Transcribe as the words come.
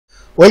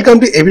Welcome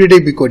to Everyday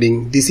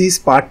Decoding. This is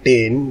part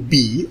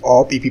 10B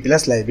of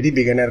EPPlus Library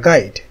Beginner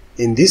Guide.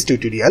 In this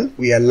tutorial,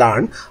 we will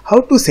learn how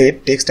to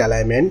set text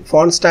alignment,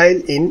 font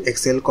style in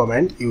Excel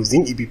command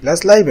using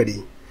EPPlus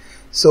Library.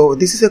 So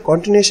this is a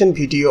continuation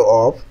video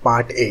of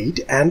part 8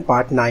 and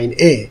part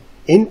 9a.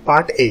 In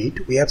part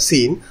 8, we have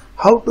seen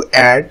how to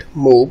add,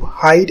 move,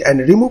 hide and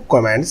remove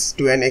commands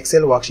to an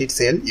Excel worksheet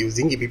cell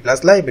using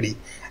EPPlus Library.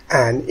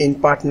 And in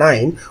part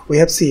 9, we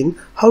have seen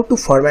how to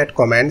format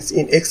commands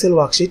in Excel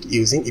worksheet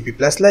using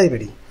EPPlus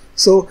Library.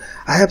 So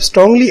I have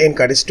strongly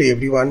encouraged to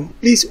everyone,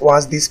 please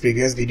watch this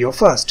previous video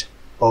first.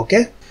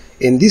 Okay?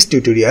 In this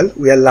tutorial,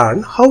 we will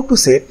learn how to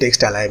set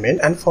text alignment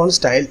and font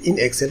style in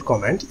Excel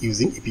command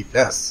using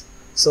EPPlus.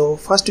 So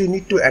first you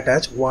need to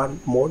attach one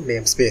more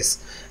namespace.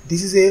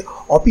 This is a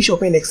office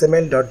open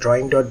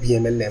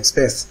xml.drawing.bml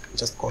namespace.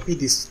 Just copy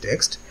this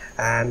text.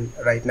 And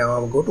right now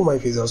I'm go to my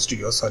Visual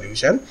Studio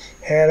solution.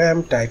 Here I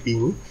am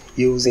typing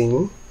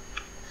using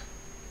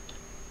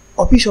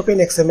office open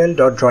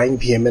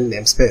xml.drawing.bml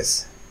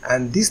namespace,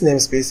 and this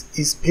namespace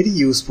is very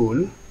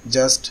useful.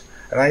 Just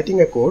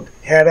writing a code.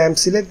 Here I am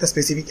select the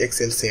specific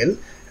Excel cell.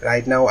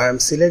 Right now I am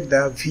select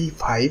the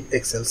V5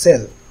 Excel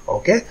cell.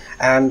 Okay,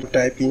 and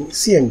typing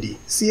CMD.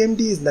 CMD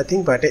is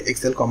nothing but a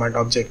Excel command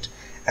object,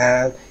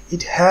 and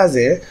it has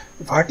a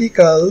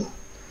vertical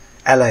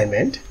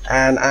alignment,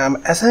 and I am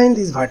assigned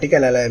this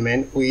vertical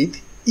alignment with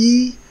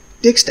E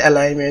text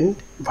alignment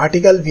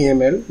vertical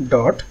VML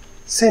dot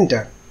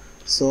center.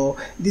 So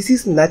this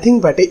is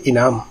nothing but a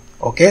enum.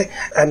 Okay,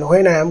 and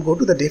when I am go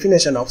to the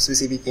definition of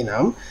specific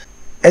enum,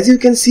 as you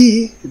can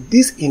see,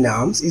 this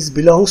enums is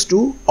belongs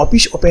to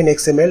office open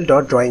xml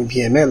dot drawing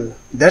VML.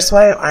 That's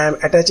why I am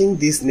attaching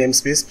this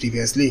namespace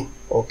previously.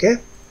 Okay,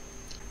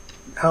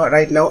 now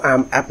right now I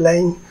am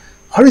applying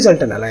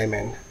horizontal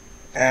alignment.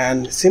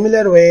 And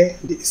similar way,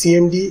 the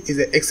CMD is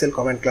an Excel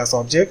command class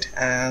object,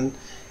 and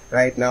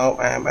right now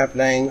I am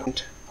applying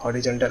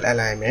horizontal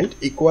alignment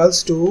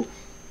equals to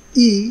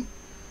E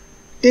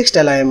text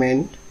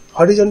alignment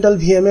horizontal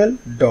VML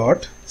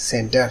dot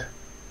center.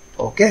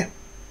 Okay,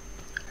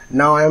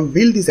 now I am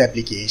build this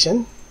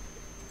application.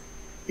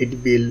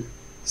 It build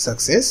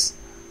success.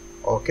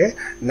 Okay,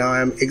 now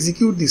I am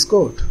execute this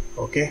code.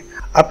 Okay,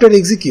 after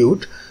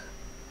execute,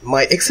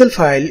 my Excel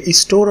file is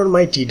stored on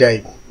my D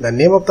drive. The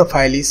name of the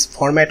file is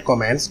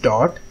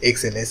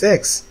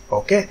formatcommands.xlsx.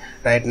 Okay,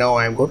 right now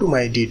I am go to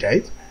my D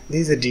drive.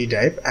 This is a D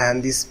drive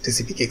and this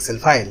specific Excel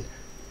file.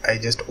 I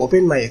just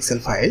open my Excel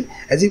file.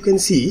 As you can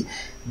see,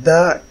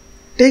 the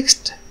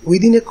text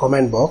within a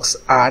command box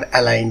are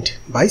aligned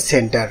by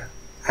center,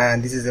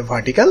 and this is a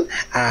vertical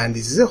and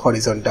this is a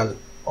horizontal.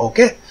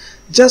 Okay,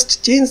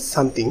 just change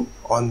something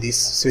on this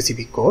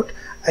specific code.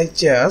 I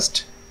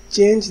just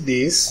change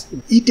this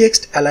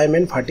eText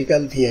alignment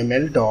vertical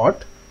VML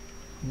dot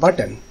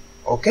button.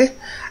 Okay,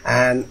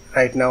 and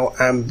right now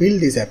I am build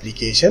this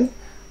application.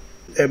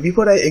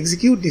 Before I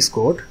execute this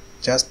code,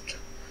 just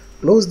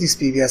close this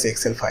previous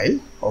Excel file.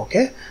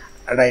 Okay,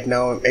 right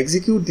now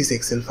execute this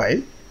Excel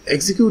file,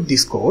 execute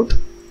this code,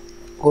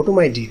 go to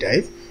my D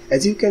drive.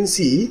 As you can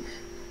see,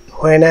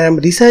 when I am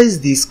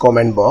resize this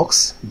command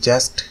box,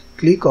 just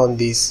click on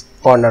this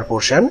corner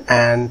portion,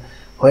 and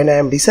when I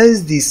am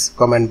resize this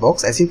command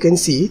box, as you can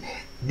see,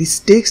 this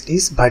text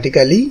is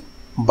vertically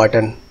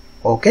button.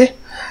 Okay,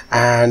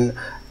 and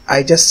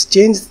I just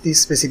changed this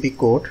specific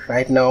code.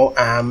 Right now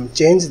I am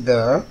change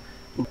the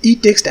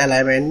eText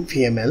alignment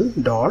VML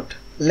dot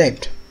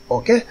left.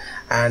 Okay,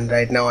 and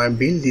right now I am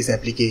build this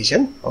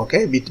application.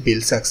 Okay, with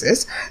build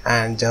success,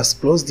 and just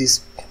close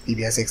this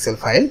previous Excel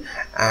file,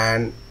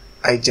 and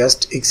I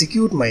just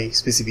execute my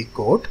specific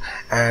code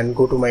and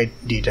go to my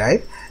D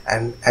drive.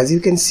 And as you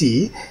can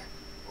see,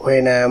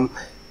 when I am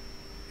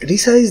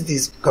resize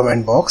this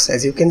command box,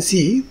 as you can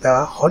see,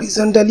 the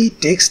horizontally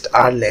text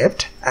are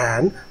left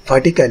and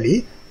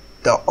vertically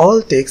the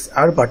all text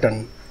are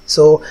button.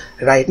 So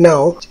right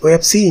now we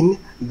have seen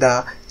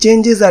the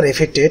changes are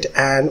affected,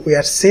 and we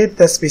are set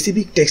the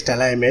specific text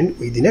alignment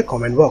within a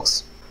command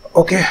box.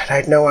 Okay,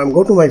 right now I'm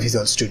go to my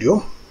Visual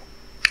Studio.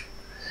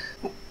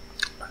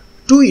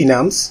 Two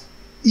enums,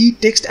 E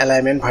text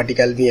alignment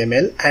vertical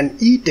VML and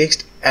E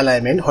text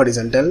alignment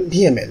horizontal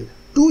VML.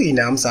 Two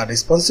enums are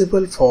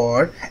responsible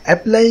for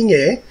applying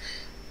a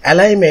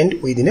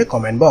alignment within a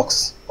command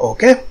box.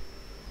 Okay,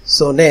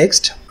 so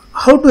next,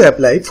 how to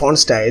apply font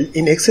style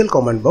in Excel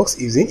command box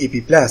using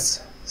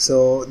EPPlus.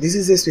 So this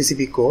is a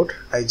specific code.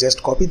 I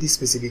just copy this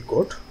specific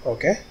code.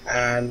 Okay,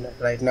 and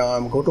right now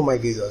I'm go to my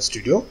Visual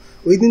Studio.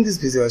 Within this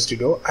Visual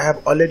Studio, I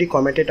have already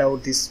commented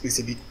out this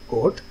specific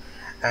code,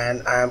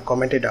 and I am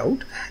commented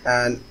out,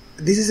 and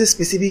this is a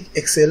specific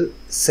Excel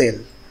cell.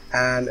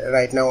 And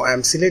right now I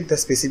am select the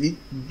specific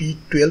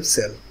B12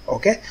 cell.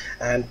 Okay,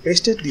 and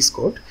pasted this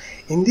code.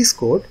 In this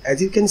code, as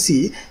you can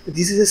see,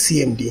 this is a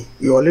CMD.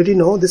 You already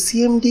know the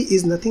CMD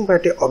is nothing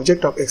but an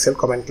object of Excel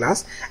command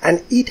class,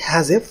 and it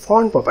has a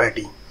font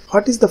property.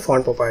 What is the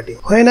font property?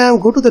 When I am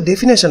go to the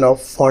definition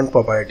of font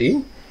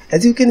property,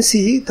 As you can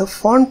see, the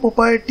font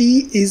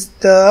property is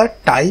the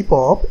type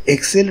of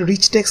Excel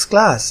rich text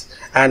class,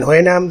 and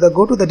when I am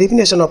go to the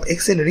definition of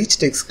Excel rich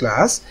text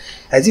class,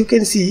 as you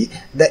can see,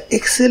 the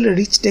Excel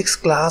rich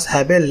text class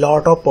have a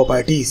lot of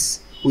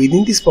properties.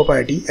 Within this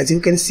property, as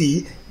you can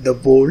see, the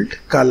bold,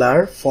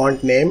 color,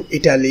 font name,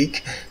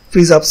 italic,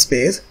 freeze up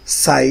space,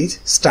 size,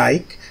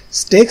 style,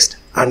 text,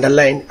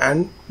 underline,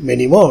 and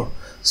many more.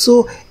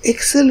 So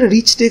Excel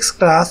rich text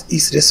class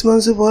is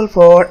responsible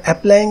for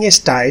applying a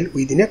style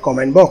within a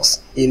comment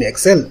box in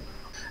Excel.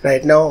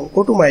 Right now,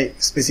 go to my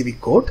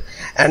specific code,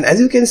 and as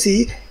you can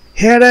see,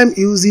 here I am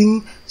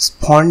using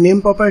font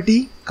name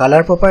property,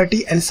 color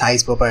property, and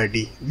size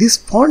property. This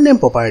font name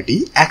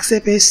property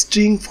accepts a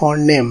string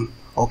font name.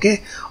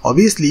 Okay,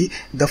 obviously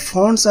the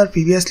fonts are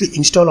previously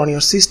installed on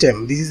your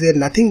system. This is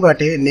nothing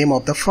but a name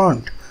of the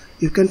font.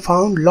 You can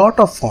find lot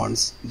of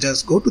fonts.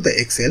 Just go to the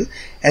Excel.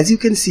 As you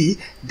can see,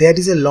 there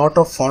is a lot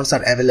of fonts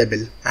are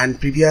available and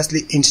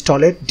previously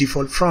installed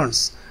default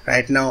fonts.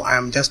 Right now I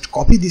am just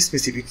copy this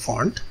specific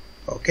font,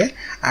 okay,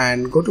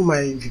 and go to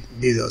my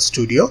Visual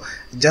Studio,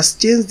 just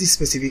change this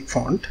specific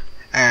font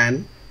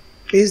and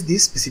paste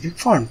this specific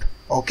font.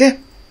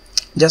 Okay,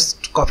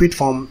 just copy it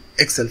from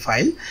Excel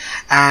file,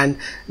 and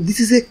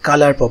this is a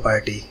color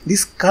property.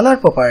 This color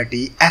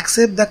property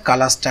accepts the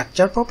color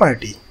structure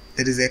property.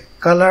 There is a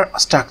color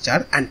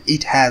structure and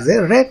it has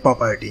a red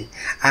property,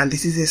 and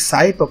this is a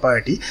size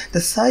property.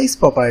 The size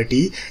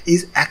property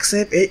is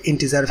accept a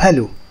integer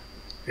value.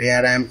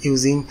 Here I am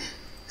using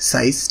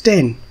size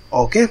 10.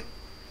 Okay,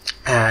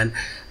 and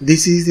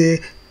this is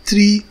a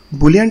 3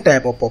 boolean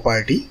type of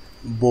property: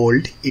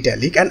 bold,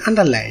 italic, and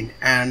underline.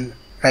 And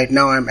right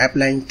now I am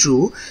applying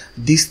true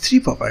these 3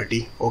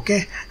 property.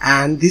 Okay,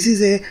 and this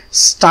is a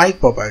style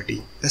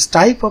property. The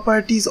style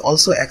properties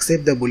also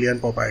accept the boolean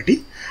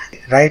property.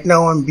 Right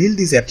now I'm build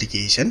this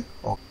application,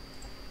 okay,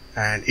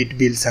 and it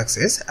build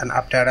success. And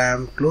after I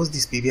am close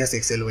this previous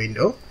Excel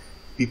window,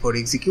 before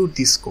execute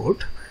this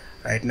code,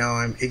 right now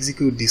I'm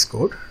execute this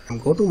code. I'm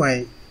go to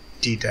my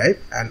D drive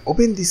and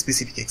open this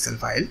specific Excel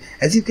file.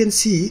 As you can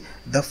see,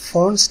 the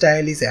font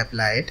style is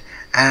applied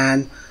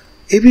and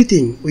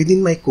everything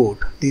within my code.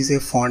 This is a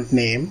font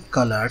name,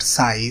 color,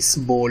 size,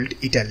 bold,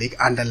 italic,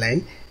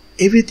 underline.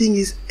 Everything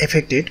is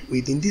affected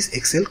within this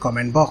Excel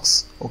comment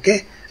box.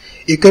 Okay,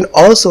 you can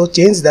also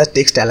change the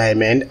text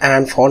alignment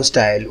and font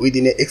style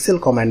within an Excel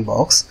comment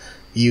box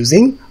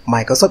using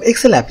Microsoft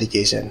Excel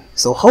application.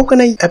 So how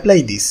can I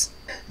apply this?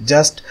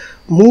 Just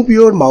move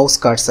your mouse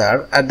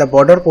cursor at the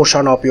border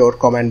portion of your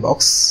comment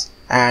box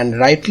and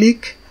right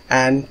click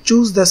and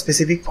choose the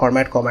specific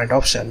format comment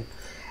option.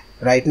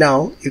 Right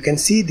now you can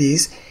see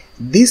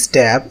this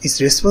tab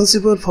is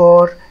responsible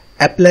for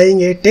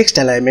applying a text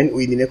alignment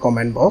within a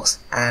comment box,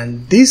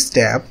 and this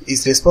tab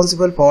is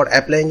responsible for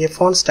applying a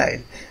font style.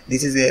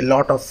 This is a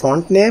lot of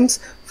font names,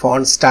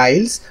 font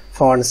styles,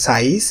 font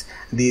size,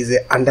 this is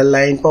a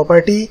underline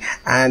property,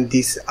 and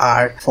these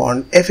are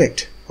font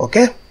effect.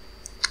 Okay,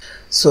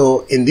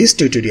 so in this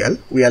tutorial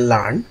we will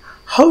learn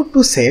how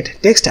to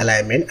set text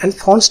alignment and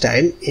font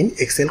style in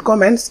Excel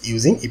comments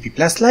using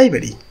EPPlus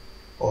library.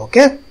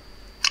 Okay,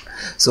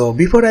 so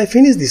before I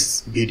finish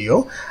this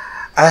video,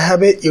 I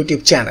have a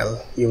YouTube channel,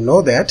 you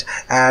know that,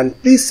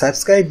 and please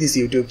subscribe this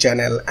YouTube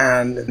channel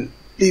and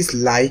please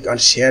like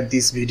and share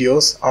these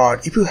videos. Or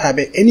if you have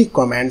any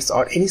comments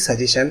or any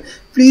suggestion,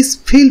 please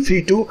feel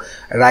free to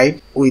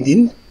write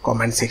within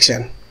comment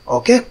section.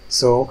 Okay,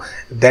 so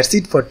that's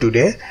it for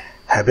today.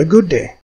 Have a good day.